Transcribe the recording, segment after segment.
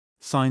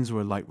Signs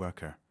were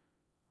Lightworker,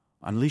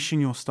 unleashing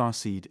your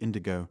Starseed,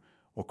 Indigo,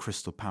 or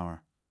crystal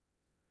power.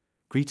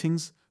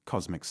 Greetings,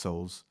 cosmic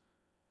souls.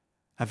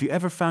 Have you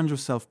ever found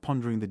yourself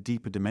pondering the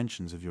deeper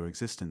dimensions of your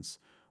existence,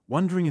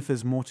 wondering if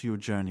there's more to your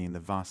journey in the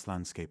vast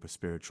landscape of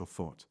spiritual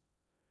thought?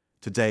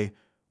 Today,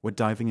 we're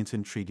diving into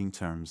intriguing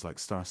terms like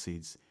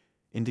Starseeds,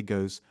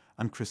 Indigos,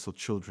 and crystal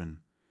children,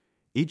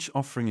 each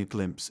offering a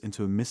glimpse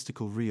into a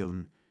mystical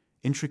realm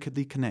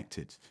intricately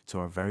connected to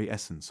our very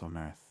essence on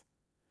Earth.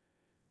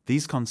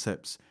 These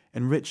concepts,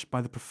 enriched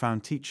by the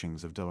profound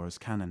teachings of Dolores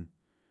Cannon,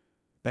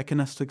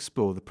 beckon us to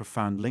explore the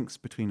profound links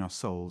between our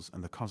souls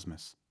and the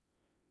cosmos.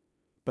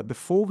 But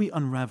before we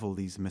unravel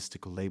these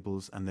mystical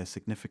labels and their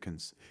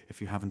significance,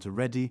 if you haven't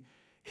already,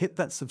 hit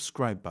that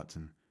subscribe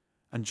button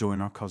and join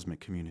our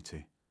cosmic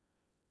community.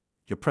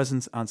 Your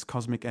presence adds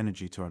cosmic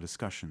energy to our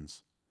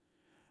discussions.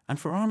 And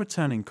for our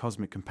returning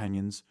cosmic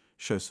companions,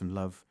 show some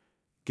love,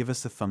 give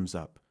us a thumbs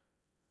up.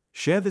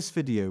 Share this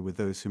video with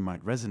those who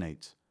might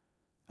resonate,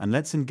 and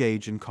let's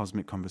engage in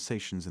cosmic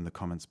conversations in the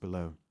comments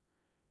below.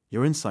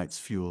 Your insights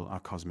fuel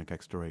our cosmic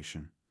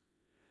exploration.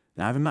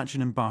 Now I've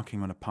imagined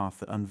embarking on a path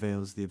that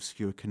unveils the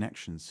obscure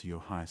connections to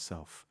your higher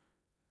self.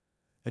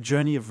 A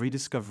journey of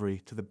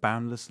rediscovery to the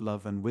boundless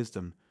love and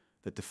wisdom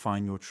that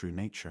define your true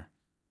nature.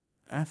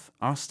 Earth,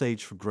 our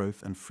stage for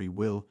growth and free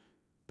will,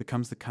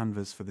 becomes the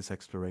canvas for this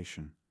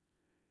exploration.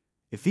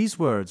 If these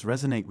words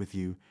resonate with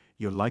you,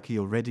 you're likely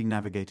already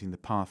navigating the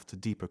path to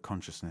deeper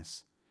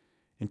consciousness,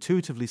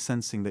 intuitively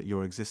sensing that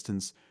your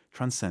existence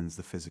transcends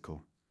the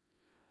physical.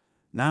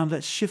 Now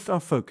let's shift our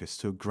focus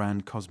to a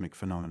grand cosmic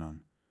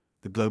phenomenon,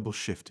 the global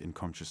shift in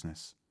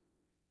consciousness.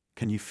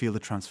 Can you feel the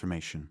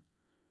transformation?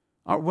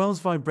 Our world's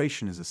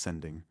vibration is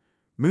ascending,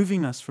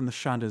 moving us from the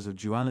shadows of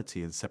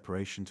duality and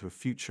separation to a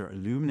future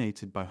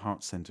illuminated by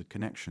heart-centered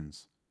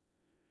connections.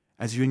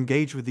 As you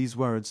engage with these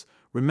words,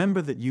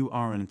 remember that you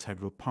are an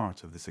integral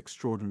part of this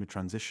extraordinary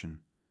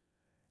transition,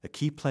 a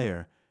key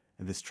player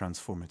in this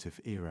transformative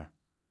era.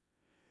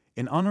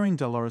 In honoring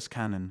Dolores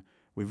Cannon,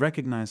 we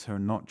recognize her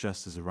not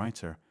just as a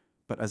writer,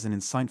 but as an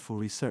insightful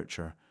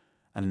researcher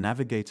and a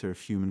navigator of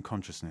human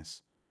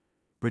consciousness,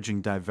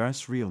 bridging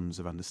diverse realms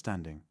of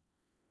understanding.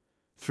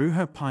 Through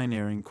her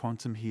pioneering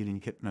quantum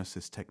healing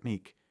hypnosis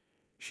technique,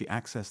 she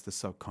accessed the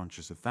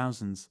subconscious of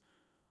thousands,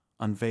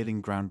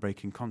 unveiling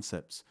groundbreaking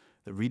concepts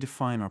that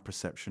redefine our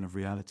perception of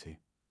reality.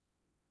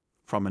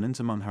 Prominent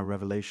among her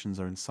revelations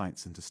are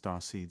insights into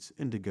starseeds,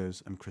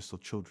 indigos, and crystal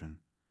children.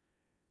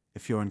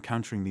 If you're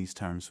encountering these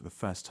terms for the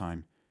first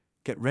time,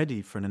 get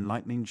ready for an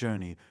enlightening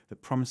journey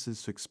that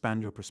promises to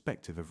expand your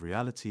perspective of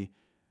reality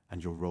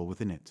and your role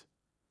within it.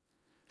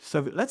 So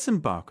let's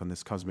embark on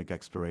this cosmic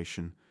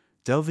exploration,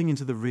 delving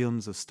into the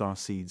realms of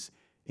starseeds,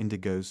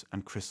 indigos,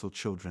 and crystal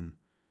children,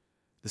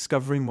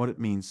 discovering what it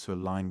means to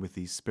align with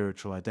these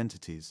spiritual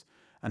identities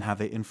and how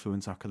they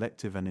influence our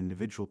collective and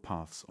individual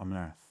paths on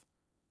Earth.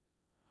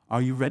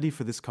 Are you ready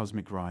for this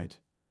cosmic ride?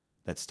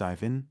 Let's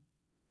dive in.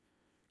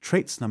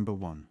 Traits number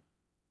 1.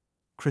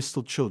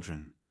 Crystal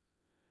children.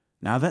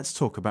 Now let's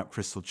talk about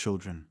crystal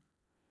children.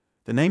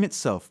 The name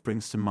itself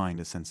brings to mind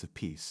a sense of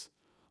peace,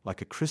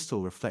 like a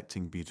crystal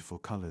reflecting beautiful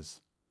colors.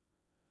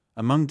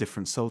 Among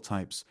different soul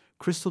types,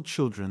 crystal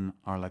children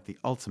are like the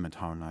ultimate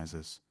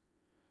harmonizers.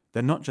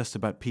 They're not just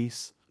about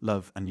peace,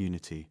 love, and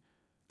unity.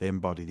 They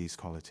embody these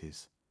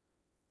qualities.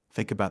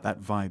 Think about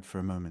that vibe for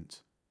a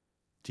moment.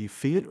 Do you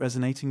feel it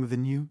resonating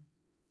within you?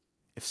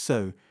 If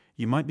so,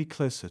 you might be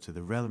closer to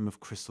the realm of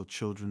crystal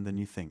children than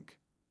you think.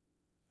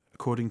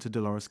 According to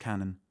Dolores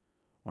Cannon,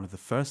 one of the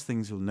first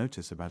things you'll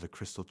notice about a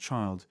crystal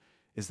child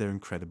is their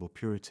incredible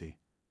purity.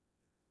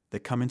 They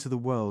come into the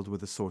world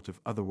with a sort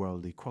of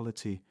otherworldly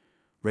quality,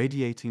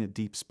 radiating a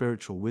deep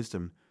spiritual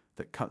wisdom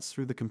that cuts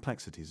through the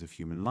complexities of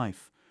human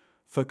life,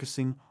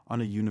 focusing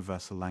on a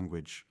universal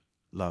language,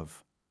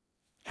 love.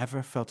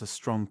 Ever felt a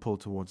strong pull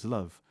towards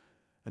love,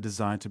 a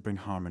desire to bring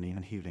harmony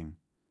and healing?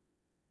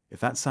 If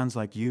that sounds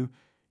like you,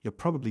 you're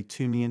probably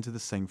tuning into the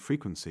same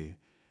frequency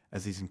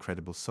as these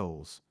incredible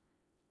souls.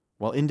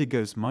 While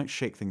indigos might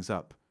shake things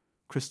up,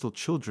 crystal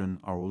children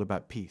are all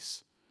about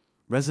peace,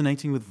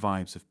 resonating with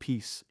vibes of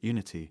peace,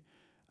 unity,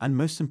 and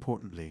most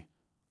importantly,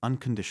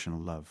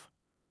 unconditional love.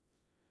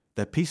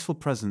 Their peaceful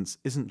presence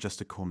isn't just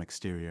a calm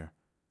exterior.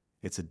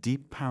 It's a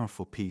deep,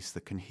 powerful peace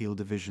that can heal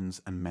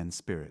divisions and mend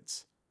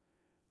spirits.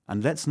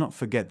 And let's not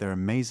forget their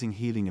amazing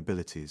healing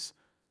abilities,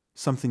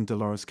 something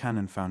Dolores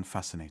Cannon found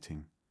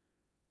fascinating.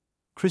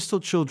 Crystal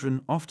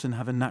children often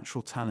have a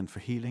natural talent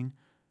for healing,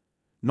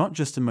 not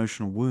just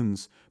emotional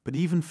wounds, but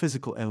even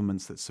physical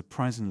ailments that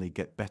surprisingly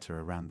get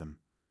better around them.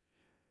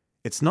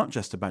 It's not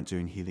just about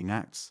doing healing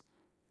acts.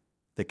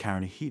 They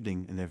carry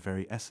healing in their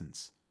very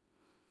essence.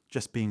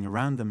 Just being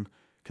around them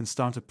can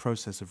start a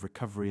process of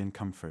recovery and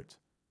comfort.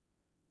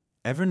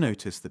 Ever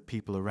notice that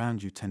people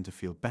around you tend to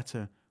feel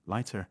better,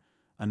 lighter,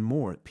 and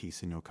more at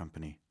peace in your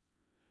company?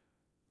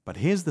 But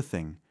here's the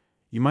thing,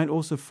 you might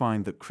also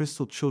find that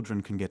crystal children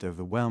can get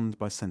overwhelmed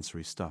by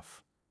sensory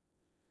stuff.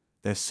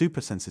 Their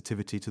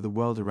supersensitivity to the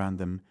world around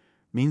them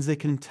means they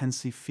can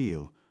intensely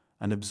feel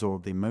and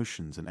absorb the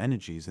emotions and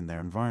energies in their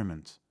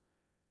environment.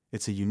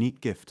 It's a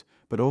unique gift,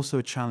 but also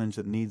a challenge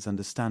that needs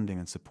understanding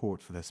and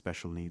support for their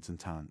special needs and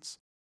talents.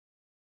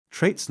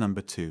 Traits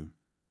number 2,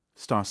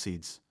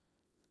 Starseeds.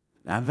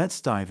 Now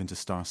let's dive into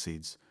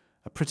Starseeds,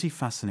 a pretty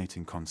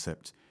fascinating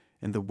concept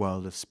in the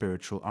world of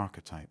spiritual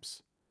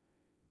archetypes.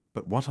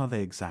 But what are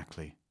they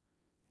exactly?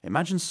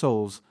 Imagine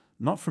souls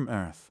not from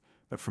Earth,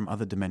 but from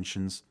other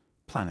dimensions,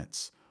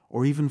 planets,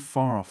 or even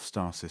far-off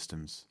star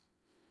systems.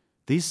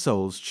 These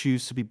souls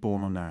choose to be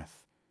born on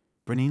Earth,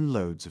 bringing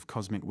loads of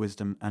cosmic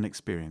wisdom and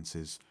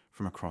experiences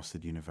from across the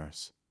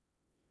universe.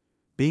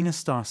 Being a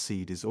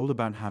starseed is all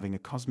about having a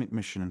cosmic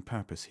mission and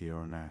purpose here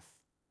on Earth.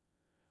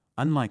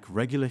 Unlike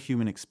regular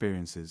human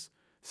experiences,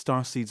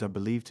 starseeds are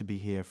believed to be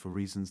here for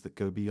reasons that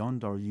go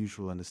beyond our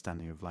usual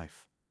understanding of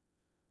life.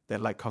 They're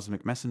like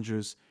cosmic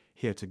messengers,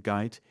 here to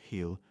guide,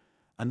 heal,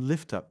 and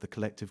lift up the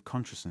collective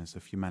consciousness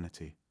of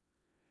humanity.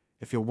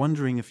 If you're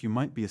wondering if you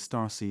might be a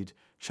starseed,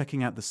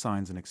 checking out the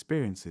signs and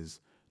experiences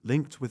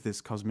linked with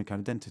this cosmic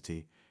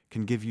identity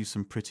can give you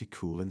some pretty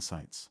cool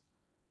insights.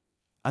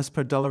 As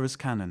per Dolores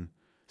Cannon,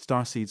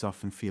 starseeds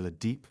often feel a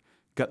deep,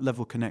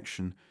 gut-level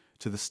connection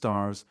to the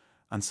stars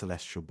and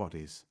celestial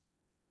bodies.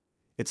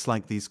 It's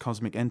like these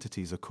cosmic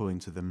entities are calling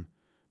to them,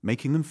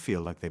 making them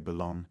feel like they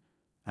belong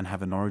and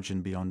have an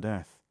origin beyond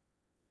Earth.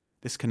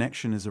 This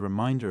connection is a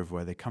reminder of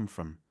where they come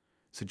from,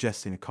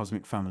 suggesting a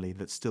cosmic family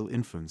that still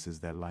influences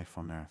their life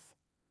on Earth.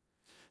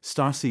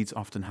 Starseeds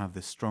often have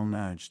this strong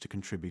urge to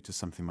contribute to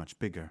something much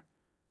bigger,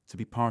 to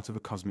be part of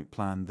a cosmic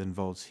plan that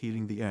involves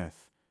healing the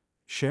Earth,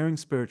 sharing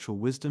spiritual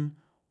wisdom,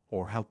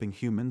 or helping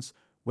humans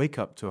wake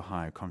up to a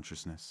higher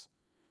consciousness.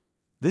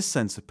 This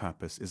sense of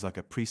purpose is like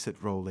a preset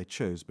role they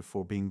chose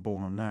before being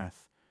born on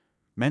Earth,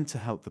 meant to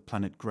help the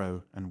planet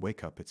grow and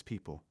wake up its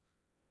people.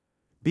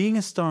 Being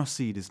a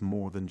starseed is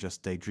more than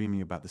just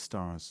daydreaming about the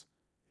stars.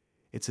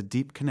 It's a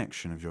deep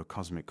connection of your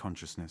cosmic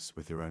consciousness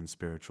with your own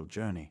spiritual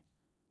journey.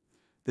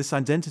 This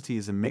identity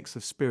is a mix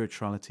of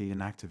spirituality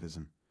and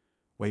activism,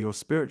 where your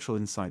spiritual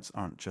insights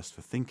aren't just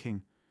for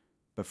thinking,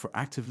 but for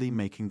actively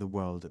making the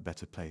world a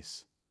better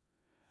place.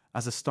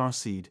 As a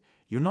starseed,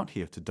 you're not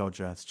here to dodge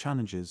Earth's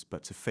challenges,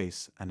 but to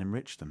face and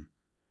enrich them.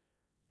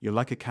 You're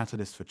like a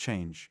catalyst for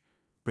change,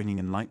 bringing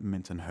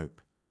enlightenment and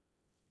hope.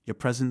 Your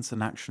presence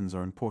and actions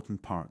are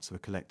important parts of a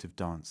collective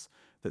dance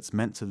that's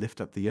meant to lift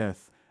up the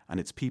Earth and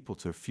its people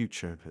to a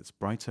future that's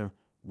brighter,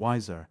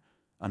 wiser,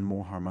 and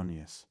more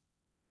harmonious.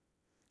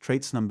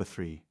 Traits number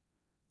 3,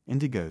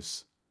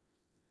 Indigos.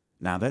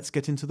 Now let's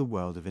get into the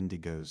world of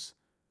Indigos,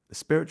 the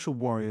spiritual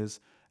warriors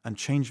and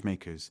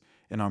changemakers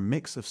in our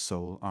mix of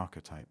soul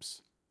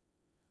archetypes.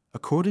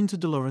 According to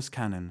Dolores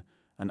Cannon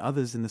and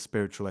others in the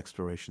spiritual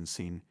exploration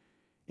scene,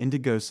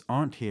 Indigos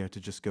aren't here to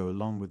just go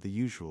along with the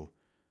usual,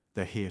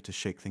 they're here to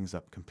shake things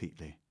up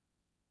completely.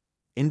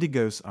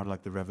 Indigos are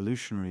like the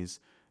revolutionaries,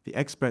 the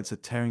experts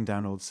at tearing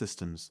down old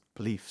systems,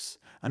 beliefs,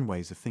 and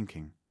ways of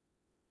thinking.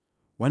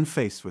 When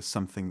faced with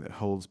something that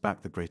holds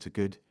back the greater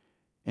good,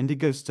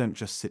 Indigos don't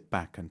just sit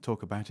back and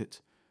talk about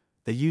it,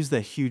 they use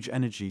their huge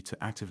energy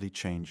to actively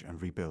change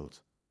and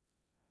rebuild.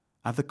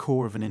 At the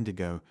core of an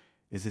Indigo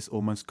is this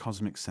almost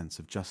cosmic sense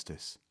of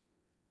justice.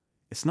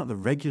 It's not the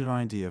regular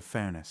idea of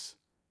fairness,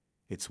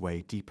 it's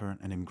way deeper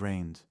and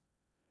ingrained.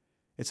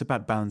 It's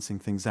about balancing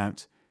things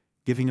out,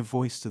 giving a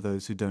voice to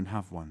those who don't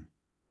have one,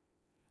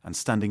 and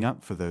standing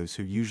up for those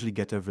who usually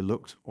get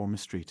overlooked or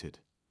mistreated.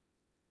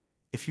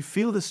 If you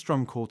feel this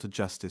strong call to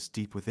justice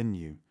deep within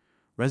you,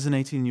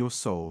 resonating in your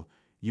soul,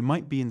 you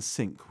might be in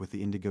sync with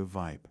the Indigo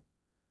vibe.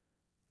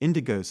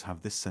 Indigos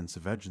have this sense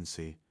of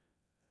urgency,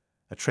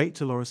 a trait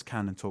Dolores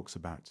Cannon talks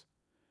about.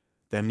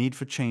 Their need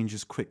for change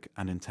is quick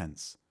and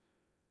intense.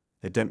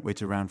 They don't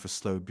wait around for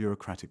slow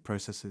bureaucratic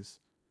processes.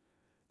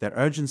 Their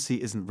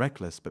urgency isn't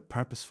reckless but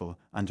purposeful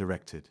and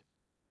directed.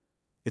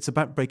 It's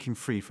about breaking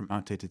free from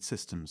outdated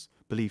systems,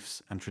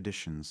 beliefs, and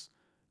traditions,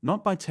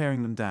 not by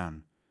tearing them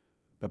down,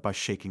 but by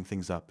shaking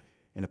things up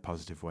in a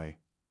positive way.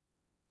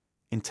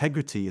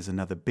 Integrity is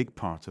another big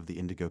part of the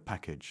Indigo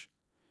package.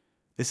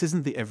 This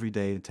isn't the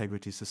everyday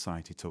integrity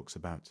society talks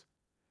about.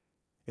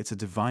 It's a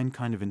divine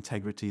kind of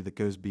integrity that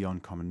goes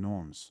beyond common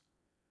norms.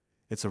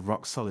 It's a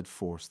rock-solid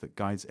force that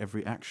guides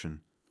every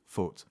action,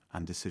 thought,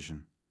 and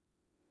decision.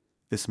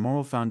 This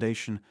moral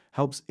foundation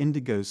helps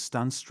Indigos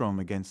stand strong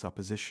against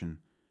opposition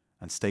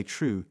and stay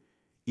true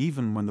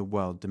even when the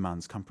world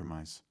demands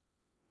compromise.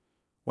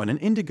 When an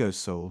Indigo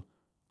soul,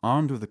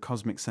 armed with a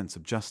cosmic sense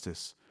of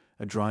justice,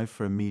 a drive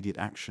for immediate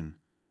action,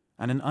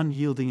 and an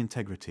unyielding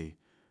integrity,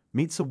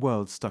 meets a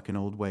world stuck in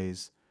old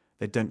ways,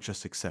 they don't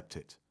just accept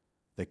it,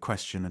 they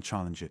question and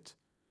challenge it.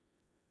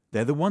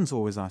 They're the ones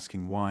always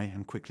asking why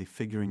and quickly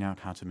figuring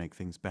out how to make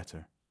things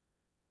better.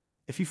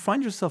 If you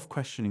find yourself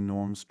questioning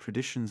norms,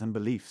 traditions, and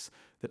beliefs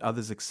that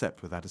others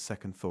accept without a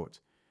second thought,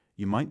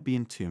 you might be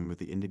in tune with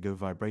the Indigo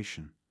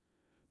vibration.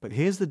 But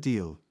here's the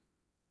deal.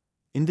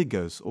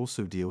 Indigos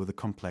also deal with a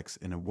complex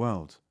inner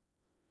world.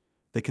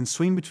 They can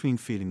swing between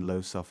feeling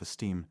low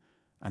self-esteem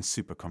and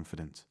super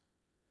confident.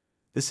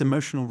 This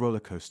emotional roller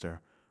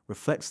coaster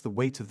reflects the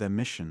weight of their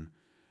mission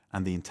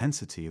and the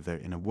intensity of their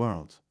inner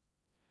world.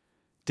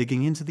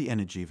 Digging into the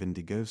energy of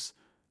indigos,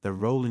 their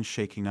role in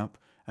shaking up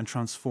and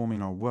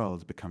transforming our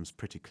world becomes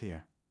pretty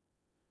clear.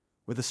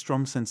 With a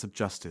strong sense of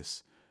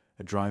justice,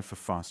 a drive for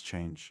fast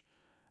change,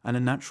 and a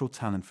natural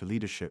talent for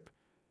leadership,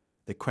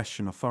 they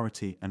question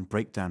authority and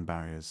break down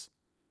barriers.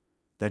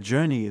 Their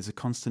journey is a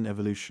constant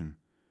evolution,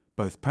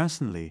 both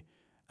personally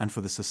and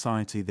for the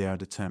society they are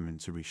determined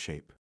to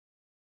reshape.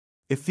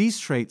 If these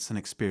traits and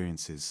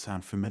experiences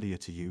sound familiar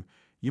to you,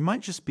 you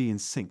might just be in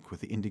sync with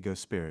the indigo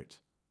spirit,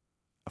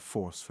 a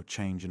force for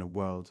change in a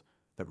world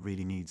that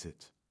really needs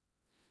it.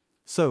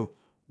 So,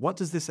 what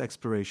does this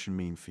exploration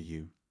mean for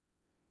you?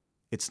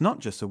 It's not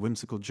just a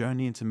whimsical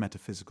journey into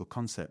metaphysical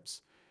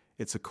concepts,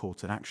 it's a call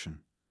to action.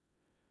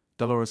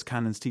 Dolores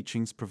Cannon's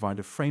teachings provide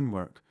a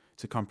framework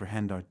to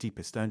comprehend our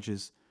deepest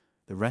urges,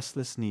 the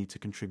restless need to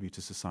contribute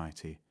to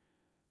society,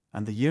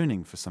 and the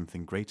yearning for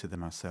something greater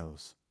than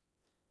ourselves.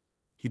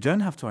 You don't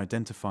have to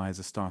identify as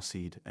a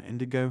starseed, an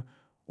indigo,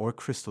 or a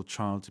crystal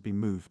child to be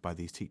moved by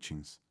these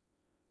teachings.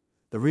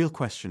 The real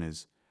question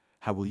is,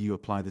 how will you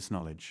apply this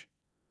knowledge?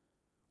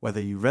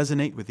 Whether you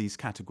resonate with these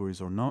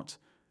categories or not,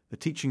 the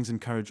teachings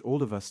encourage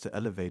all of us to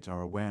elevate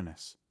our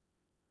awareness.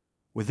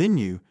 Within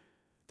you,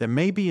 there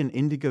may be an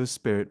indigo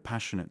spirit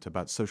passionate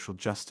about social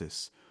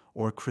justice,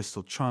 or a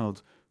crystal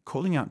child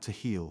calling out to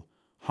heal,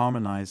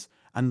 harmonize,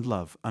 and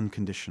love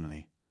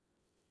unconditionally.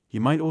 You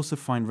might also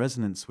find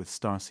resonance with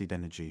starseed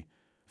energy,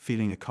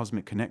 feeling a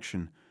cosmic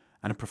connection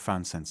and a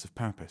profound sense of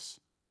purpose.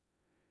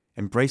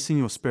 Embracing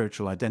your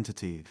spiritual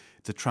identity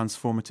is a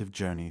transformative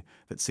journey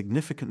that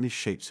significantly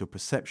shapes your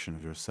perception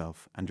of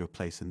yourself and your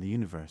place in the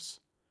universe.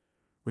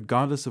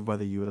 Regardless of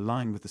whether you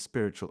align with the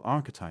spiritual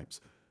archetypes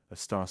of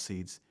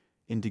starseeds,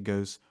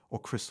 indigos, or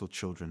crystal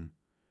children,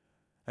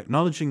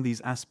 acknowledging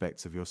these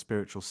aspects of your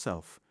spiritual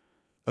self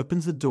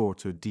opens the door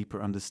to a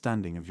deeper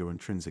understanding of your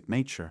intrinsic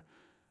nature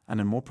and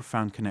a more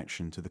profound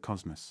connection to the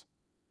cosmos.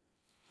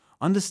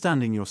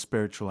 Understanding your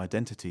spiritual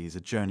identity is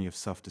a journey of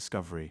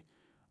self-discovery,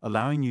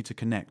 allowing you to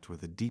connect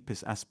with the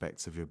deepest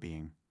aspects of your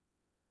being.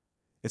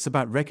 It's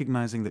about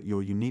recognizing that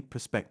your unique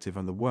perspective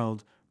on the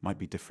world might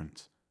be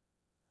different,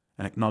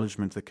 an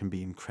acknowledgement that can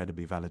be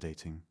incredibly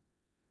validating.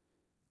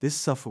 This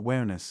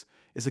self-awareness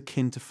is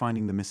akin to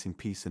finding the missing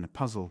piece in a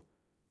puzzle,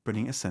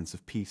 bringing a sense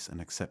of peace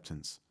and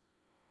acceptance.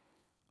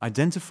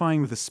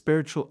 Identifying with a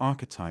spiritual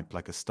archetype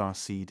like a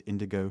starseed,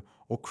 indigo,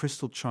 or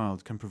crystal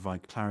child can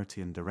provide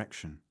clarity and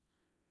direction.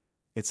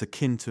 It's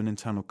akin to an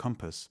internal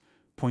compass,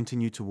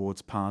 pointing you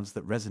towards paths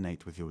that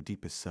resonate with your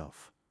deepest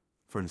self.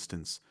 For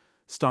instance,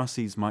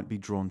 starseeds might be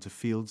drawn to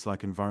fields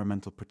like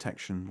environmental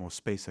protection or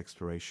space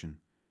exploration,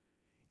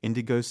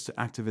 indigos to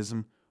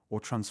activism or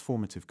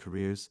transformative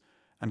careers,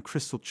 and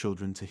crystal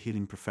children to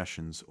healing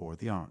professions or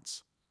the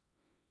arts.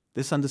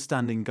 This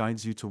understanding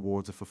guides you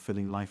towards a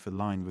fulfilling life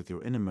aligned with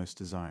your innermost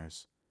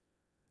desires.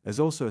 There's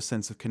also a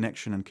sense of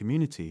connection and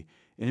community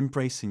in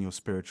embracing your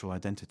spiritual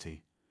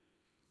identity.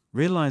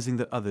 Realizing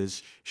that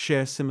others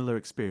share similar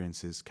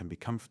experiences can be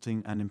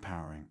comforting and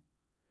empowering.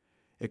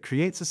 It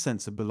creates a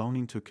sense of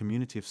belonging to a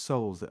community of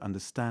souls that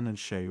understand and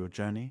share your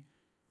journey,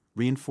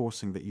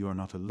 reinforcing that you are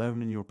not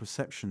alone in your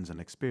perceptions and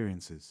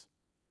experiences.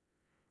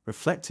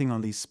 Reflecting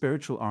on these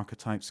spiritual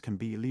archetypes can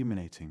be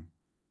illuminating.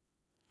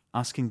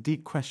 Asking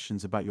deep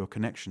questions about your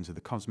connection to the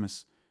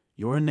cosmos,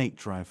 your innate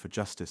drive for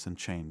justice and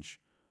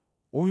change,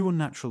 or your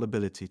natural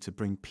ability to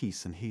bring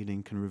peace and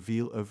healing can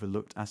reveal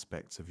overlooked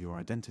aspects of your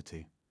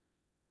identity.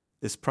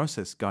 This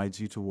process guides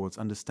you towards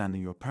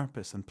understanding your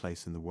purpose and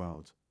place in the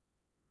world.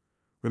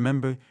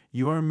 Remember,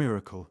 you are a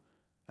miracle,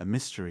 a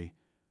mystery,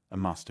 a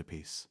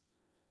masterpiece.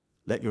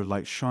 Let your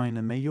light shine,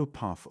 and may your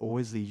path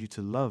always lead you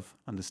to love,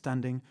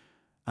 understanding,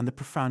 and the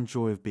profound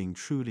joy of being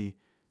truly,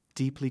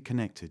 deeply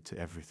connected to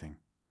everything.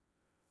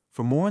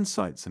 For more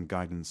insights and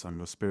guidance on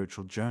your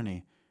spiritual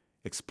journey,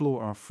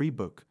 explore our free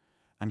book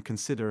and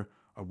consider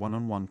a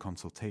one-on-one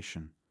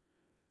consultation.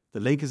 The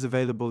link is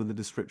available in the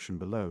description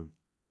below.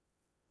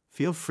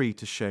 Feel free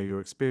to share your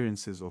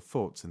experiences or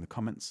thoughts in the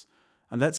comments, and let's